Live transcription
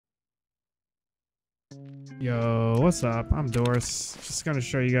Yo, what's up? I'm Doris. Just going to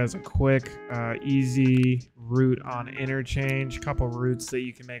show you guys a quick, easy route on interchange. Couple routes that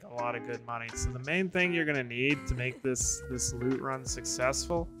you can make a lot of good money. So the main thing you're going to need to make this loot run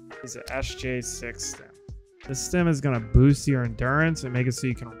successful is an SJ6 stim. This stim is going to boost your endurance and make it so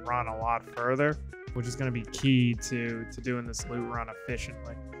you can run a lot further, which is going to be key to doing this loot run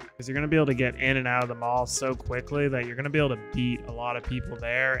efficiently. Because you're going to be able to get in and out of the mall so quickly that you're going to be able to beat a lot of people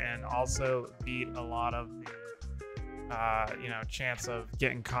there and also beat a lot of the chance of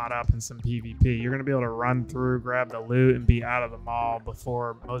getting caught up in some PvP. You're going to be able to run through, grab the loot, and be out of the mall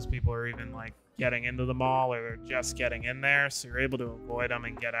before most people are even like getting into the mall or they're just getting in there. So you're able to avoid them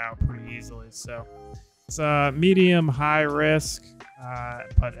and get out pretty easily. So it's a medium high risk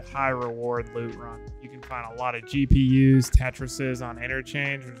but high reward loot run. You can find a lot of GPUs, Tetrises on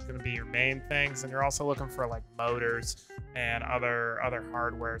interchange, which is going to be your main things, and you're also looking for like motors and other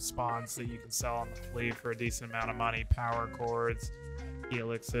hardware spawns that you can sell on the fleet for a decent amount of money. Power cords,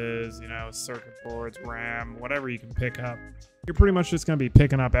 helixes, circuit boards, RAM, whatever you can pick up. You're pretty much just going to be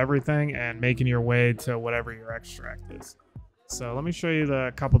picking up everything and making your way to whatever your extract is. So let me show you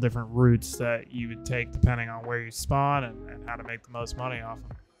the couple different routes that you would take depending on where you spawn and how to make the most money off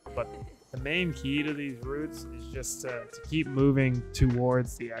them. But the main key to these routes is just to keep moving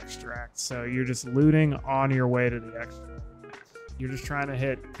towards the extract. So you're just looting on your way to the extract. You're just trying to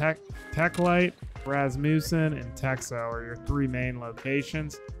hit Techlight, Rasmussen, and Texo are your three main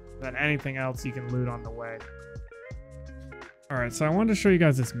locations. Then anything else you can loot on the way. Alright, so I wanted to show you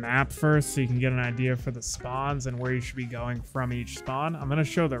guys this map first so you can get an idea for the spawns and where you should be going from each spawn. I'm going to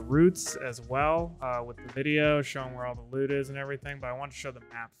show the routes as well with the video showing where all the loot is and everything, but I want to show the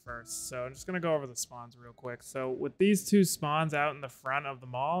map first. So I'm just going to go over the spawns real quick. So with these two spawns out in the front of the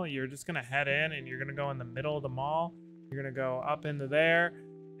mall, you're just going to head in and you're going to go in the middle of the mall. You're going to go up into there,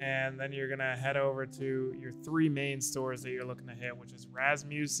 and then you're going to head over to your three main stores that you're looking to hit, which is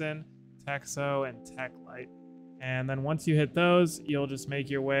Rasmussen, Texo, and Techlight. And then once you hit those, you'll just make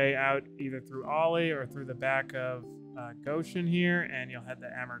your way out either through Ollie or through the back of Goshen here, and you'll head to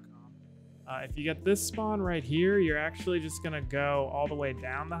Emercom. If you get this spawn right here, you're actually just going to go all the way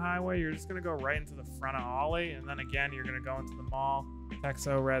down the highway. You're just going to go right into the front of Ollie, and then again, you're going to go into the mall,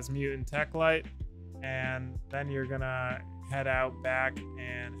 Texo, Rasmussen, Techlight, and then you're going to head out back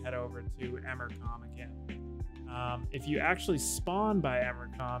and head over to Emercom again. If you actually spawn by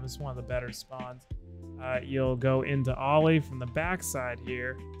Emercom, it's one of the better spawns. You'll go into Ollie from the backside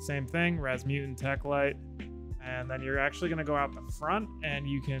here. Same thing, Rasmussen, Techlight. And then you're actually going to go out the front and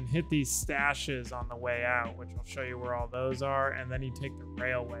you can hit these stashes on the way out, which I'll show you where all those are. And then you take the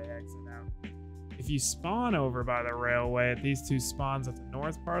railway exit out. If you spawn over by the railway at these two spawns at the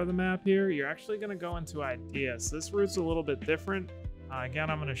north part of the map here, you're actually going to go into Idea. So this route's a little bit different. Again,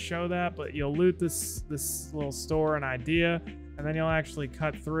 I'm going to show that, but you'll loot this little store in Idea, and then you'll actually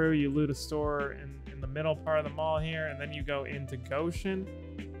cut through. You loot a store in the middle part of the mall here, and then you go into Goshen,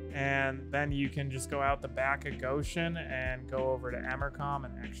 and then you can just go out the back of Goshen and go over to Emercom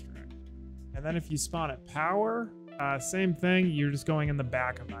and Extract. And then if you spawn at Power, same thing, you're just going in the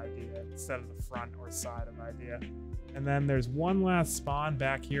back of Idea instead of the front or side of Idea. And then there's one last spawn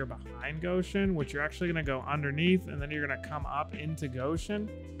back here behind Goshen, which you're actually going to go underneath, and then you're going to come up into Goshen.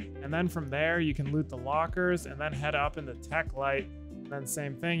 And then from there, you can loot the lockers and then head up into Techlight. And then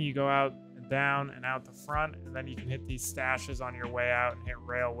same thing, you go out and down and out the front, and then you can hit these stashes on your way out and hit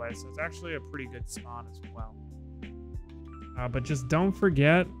Railway. So it's actually a pretty good spawn as well. But just don't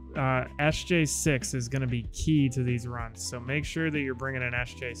forget, SJ6 is going to be key to these runs. So make sure that you're bringing an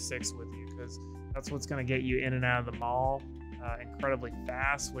SJ6 with you, because that's what's going to get you in and out of the mall incredibly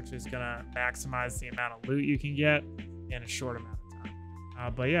fast, which is going to maximize the amount of loot you can get in a short amount of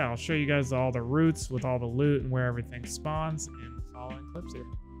time. But yeah, I'll show you guys all the routes with all the loot and where everything spawns in the following clips here.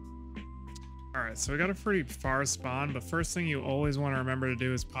 Alright, so we got a pretty far spawn, but first thing you always want to remember to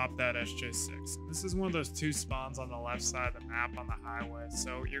do is pop that SJ6. This is one of those two spawns on the left side of the map on the highway,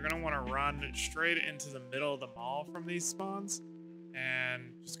 so you're going to want to run straight into the middle of the mall from these spawns,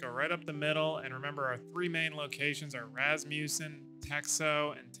 and just go right up the middle. And remember, our three main locations are Rasmussen,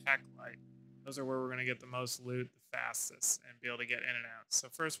 Texo, and Techlight. Those are where we're going to get the most loot the fastest and be able to get in and out. So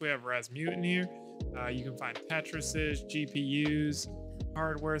first we have Rasmussen here. You can find Tetrises, GPUs,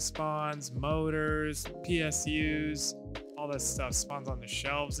 hardware spawns, motors, PSUs, all this stuff spawns on the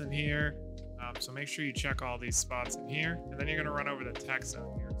shelves in here. So make sure you check all these spots in here. And then you're going to run over to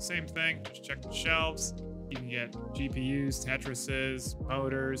Texo here. Same thing, just check the shelves. You can get GPUs, Tetrises,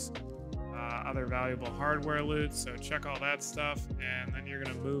 motors, other valuable hardware loot. So check all that stuff, and then you're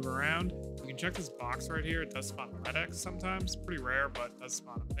gonna move around. You can check this box right here. It does spawn LEDX sometimes, pretty rare, but it does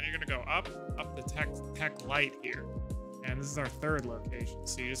spawn them. Then you're gonna go up the tech light here. And this is our third location.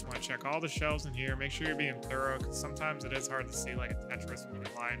 So you just want to check all the shelves in here. Make sure you're being thorough, because sometimes it is hard to see like a Tetris when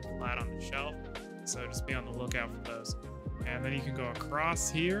you're lying flat on the shelf. So just be on the lookout for those. And then you can go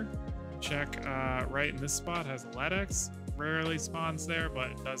across here. Check right in this spot has LEDX. Rarely spawns there, but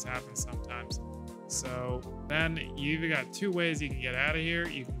it does happen sometimes. So then you've got two ways you can get out of here.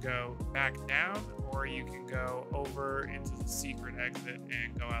 You can go back down, or you can go over into the secret exit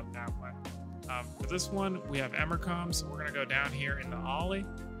and go out that way. For this one, we have Emercom, so we're going to go down here into Ollie.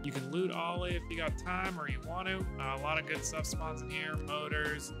 You can loot Ollie if you got time or you want to. A lot of good stuff spawns in here.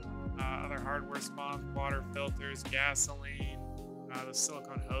 Motors, other hardware spawns, water filters, gasoline. The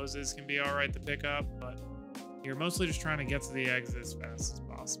silicone hoses can be all right to pick up, but you're mostly just trying to get to the exit as fast as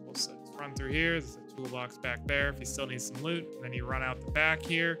possible. So just run through here. There's a toolbox back there if you still need some loot. And then you run out the back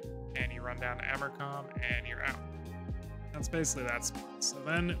here, and you run down to Emercom, and you're out. That's basically that spawn. So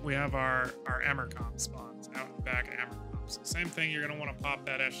then we have our Emercom spawns out in the back of Emercom. So same thing, you're going to want to pop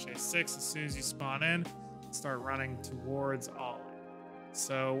that SJ6 as soon as you spawn in, start running towards Ollie.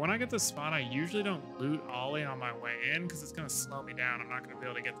 So when I get this spawn, I usually don't loot Ollie on my way in, because it's going to slow me down. I'm not going to be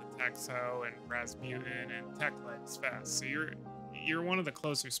able to get the Texo and Rasmussen and Tech Light as fast. So you're one of the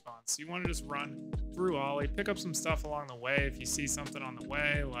closer spawns. So you want to just run through Ollie, pick up some stuff along the way. If you see something on the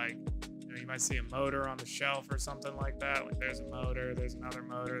way, like you might see a motor on the shelf or something like that. Like there's a motor, there's another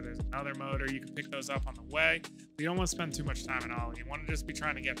motor, there's another motor. You can pick those up on the way. But you don't want to spend too much time in Ollie. You want to just be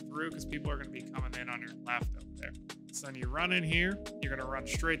trying to get through, because people are going to be coming in on your left over there. So then you run in here. You're going to run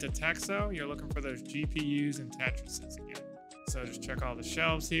straight to Texo. You're looking for those GPUs and Tetrises again. So just check all the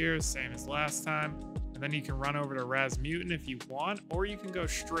shelves here, same as last time. And then you can run over to Rasmussen if you want, or you can go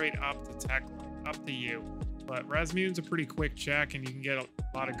straight up to Tech Light, up to you. But Rasmussen's a pretty quick check, and you can get a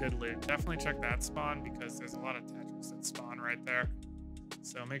lot of good loot. Definitely check that spawn, because there's a lot of Tetris that spawn right there.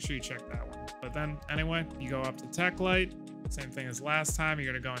 So make sure you check that one. But then anyway, you go up to Tech Light. Same thing as last time.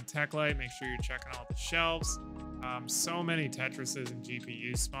 You're going to go in Tech Light. Make sure you're checking all the shelves. So many Tetrises and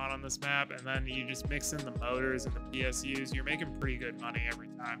GPUs spawn on this map, and then you just mix in the motors and the PSUs. You're making pretty good money every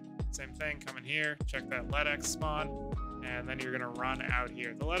time. Same thing, come in here, check that LEDX spawn, and then you're going to run out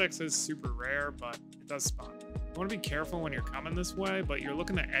here. The LEDX is super rare, but it does spawn. You want to be careful when you're coming this way, but you're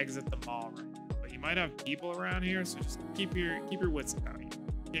looking to exit the mall right now. But you might have people around here, so just keep your wits about you.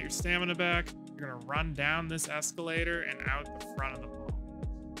 Get your stamina back. You're going to run down this escalator and out the front of the mall.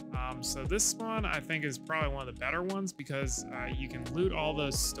 So this spawn, I think, is probably one of the better ones, because you can loot all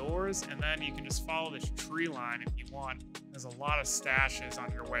those stores, and then you can just follow this tree line if you want. There's a lot of stashes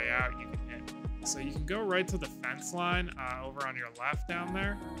on your way out you can hit. So you can go right to the fence line over on your left down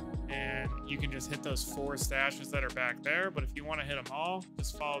there, and you can just hit those 4 stashes that are back there. But if you want to hit them all,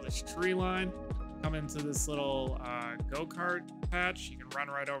 just follow this tree line, come into this little go-kart patch. You can run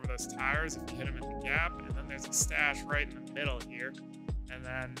right over those tires if you hit them in the gap, and then there's a stash right in the middle here. And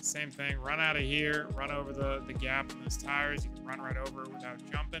then same thing, run out of here, run over the gap in those tires. You can run right over it without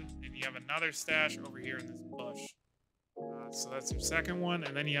jumping. And you have another stash over here in this bush. So that's your second one.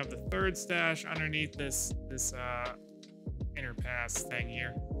 And then you have the third stash underneath this interpass thing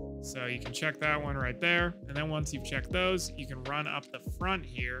here. So you can check that one right there. And then once you've checked those, you can run up the front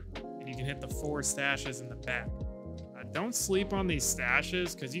here, and you can hit the 4 stashes in the back. Don't sleep on these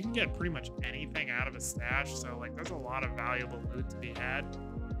stashes, because you can get pretty much anything out of a stash. So like there's a lot of valuable loot to be had.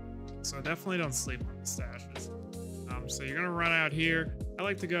 So definitely don't sleep on the stashes. So you're gonna run out here. I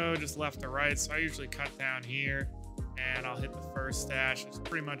like to go just left to right, so I usually cut down here, and I'll hit the first stash. It's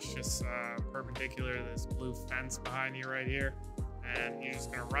pretty much just perpendicular to this blue fence behind you right here. And you're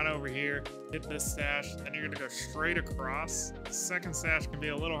just gonna run over here, hit this stash, then you're gonna go straight across. The second stash can be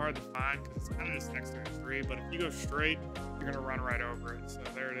a little hard to find, because it's kind of just next to a tree, but if you go straight, you're gonna run right over it. So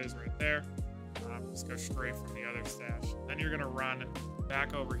there it is right there. Just go straight from the other stash. Then you're gonna run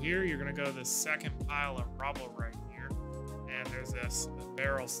back over here. You're gonna go to the second pile of rubble right here, and there's this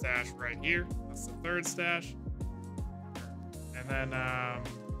barrel stash right here. That's the third stash. And then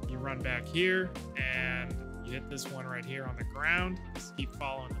you run back here, and you hit this one right here on the ground. Just keep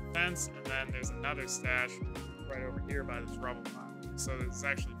following the fence, and then there's another stash right over here by this rubble pile. So there's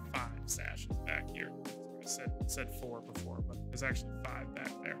actually 5 stashes back here. I said 4 before, but there's actually 5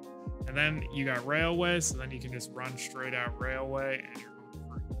 back there. And then you got railway, so then you can just run straight out railway, and you're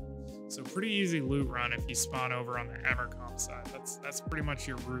going free. So pretty easy loot run if you spawn over on the Emercom side. That's pretty much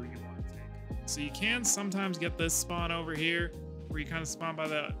your route you want to take. So you can sometimes get this spawn over here, where you kind of spawn by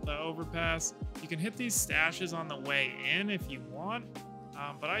the overpass. You can hit these stashes on the way in if you want.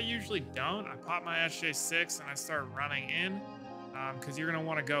 But I usually don't. I pop my SJ6 and I start running in, because you're going to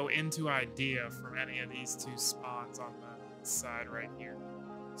want to go into idea from any of these two spawns on the side right here.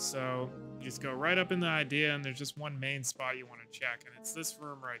 So you just go right up in the idea, and there's just one main spot you want to check, and it's this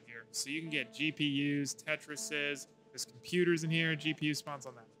room right here. So you can get GPUs, Tetrises, there's computers in here, GPU spawns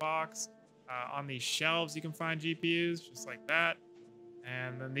on that box. On these shelves you can find GPUs, just like that.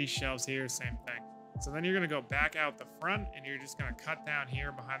 And then these shelves here, same thing. So then you're going to go back out the front, and you're just going to cut down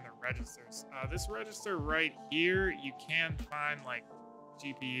here behind the registers. This register right here, you can find like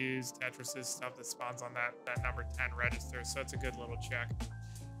GPUs, Tetrises, stuff that spawns on that number 10 register. So it's a good little check.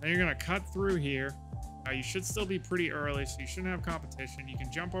 Then you're going to cut through here. You should still be pretty early, so you shouldn't have competition. You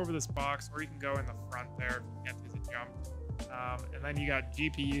can jump over this box, or you can go in the front there if you can't do the jump. And then you got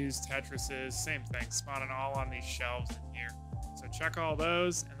GPUs, Tetrises, same thing, spawning all on these shelves in here. So check all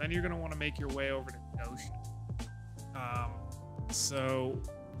those, and then you're going to want to make your way over to Goshen. So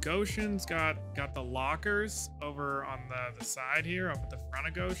Goshen's got the lockers over on the side here, up at the front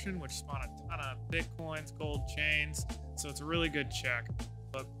of Goshen, which spawn a ton of Bitcoins, gold chains. So it's a really good check.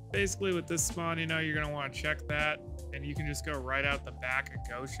 But basically with this spawn, you know, you're going to want to check that, and you can just go right out the back of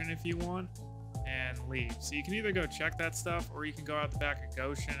Goshen if you want and leave. So you can either go check that stuff, or you can go out the back of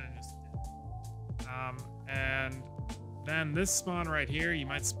Goshen and just and then this spawn right here, you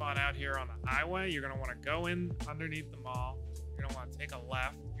might spawn out here on the highway. You're going to want to go in underneath the mall. You're going to want to take a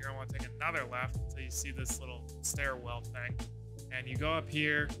left. You're going to want to take another left until you see this little stairwell thing. And you go up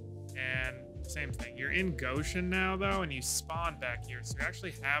here, and same thing. You're in Goshen now, though, and you spawn back here. So you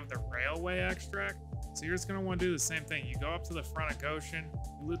actually have the railway extract. So you're just going to want to do the same thing. You go up to the front of Goshen,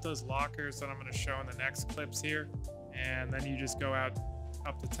 you loot those lockers that I'm going to show in the next clips here. And then you just go out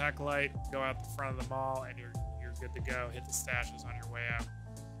up the tech light, go out the front of the mall, and you're good to go. Hit the stashes on your way out.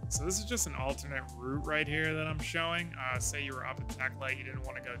 So this is just an alternate route right here that I'm showing. Say you were up at tech light, you didn't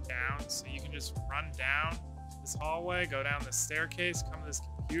want to go down, so you can just run down this hallway, go down the staircase, come to this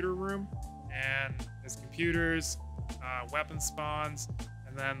computer room, and there's computers, weapon spawns,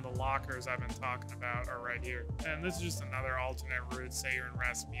 and then the lockers I've been talking about are right here. And this is just another alternate route. Say you're in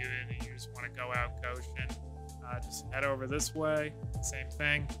Rasputin and you just want to go out Goshen, just head over this way, same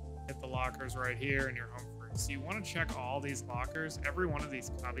thing, hit the lockers right here, and you're home free. So you want to check all these lockers. Every one of these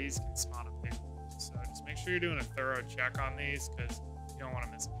cubbies can spawn a Bitcoin. So just make sure you're doing a thorough check on these, because you don't want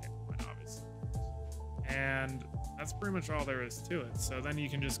to miss a Bitcoin, obviously. And that's pretty much all there is to it. So then you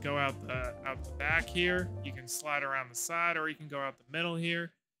can just go out the back here. You can slide around the side, or you can go out the middle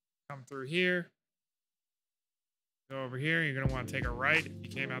here, come through here, go over here. You're going to want to take a right. If you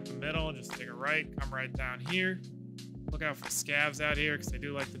came out the middle, just take a right, come right down here. Look out for scavs out here, because they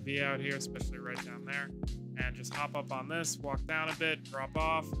do like to be out here, especially right down there. And just hop up on this, walk down a bit, drop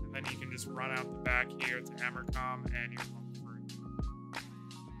off, and then you can just run out the back here to Emercom, and you're home free.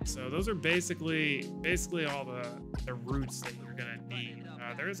 So those are basically all the routes that you're gonna need.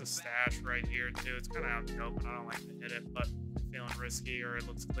 There is a stash right here too. It's kind of out in the open. I don't like to hit it, but if you're feeling risky or it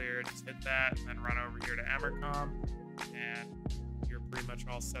looks clear, just hit that and then run over here to Emercom, and you're pretty much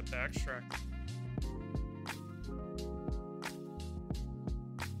all set to extract.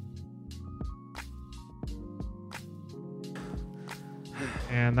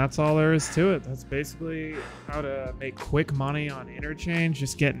 And that's all there is to it. That's basically how to make quick money on interchange,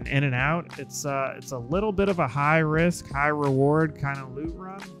 just getting in and out. It's a little bit of a high risk, high reward kind of loot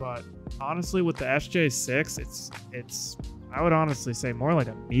run, but honestly with the SJ6, it's I would honestly say more like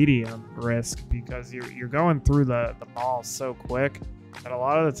a medium risk, because you're going through the mall so quick that a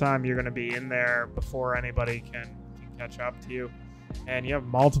lot of the time you're going to be in there before anybody can catch up to you. And you have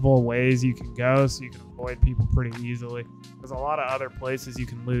multiple ways you can go, so you can avoid people pretty easily. There's a lot of other places you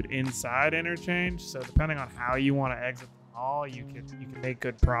can loot inside interchange, so depending on how you want to exit the mall, you can make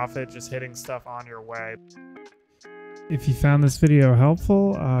good profit just hitting stuff on your way. If you found this video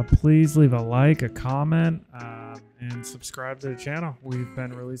helpful, please leave a like, a comment, and subscribe to the channel. We've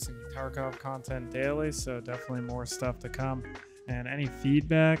been releasing Tarkov content daily, so definitely more stuff to come. And any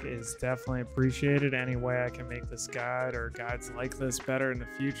feedback is definitely appreciated. Any way I can make this guide or guides like this better in the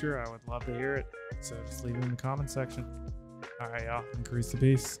future, I would love to hear it. So just leave it in the comment section. All right, y'all. Increase the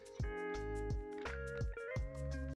peace.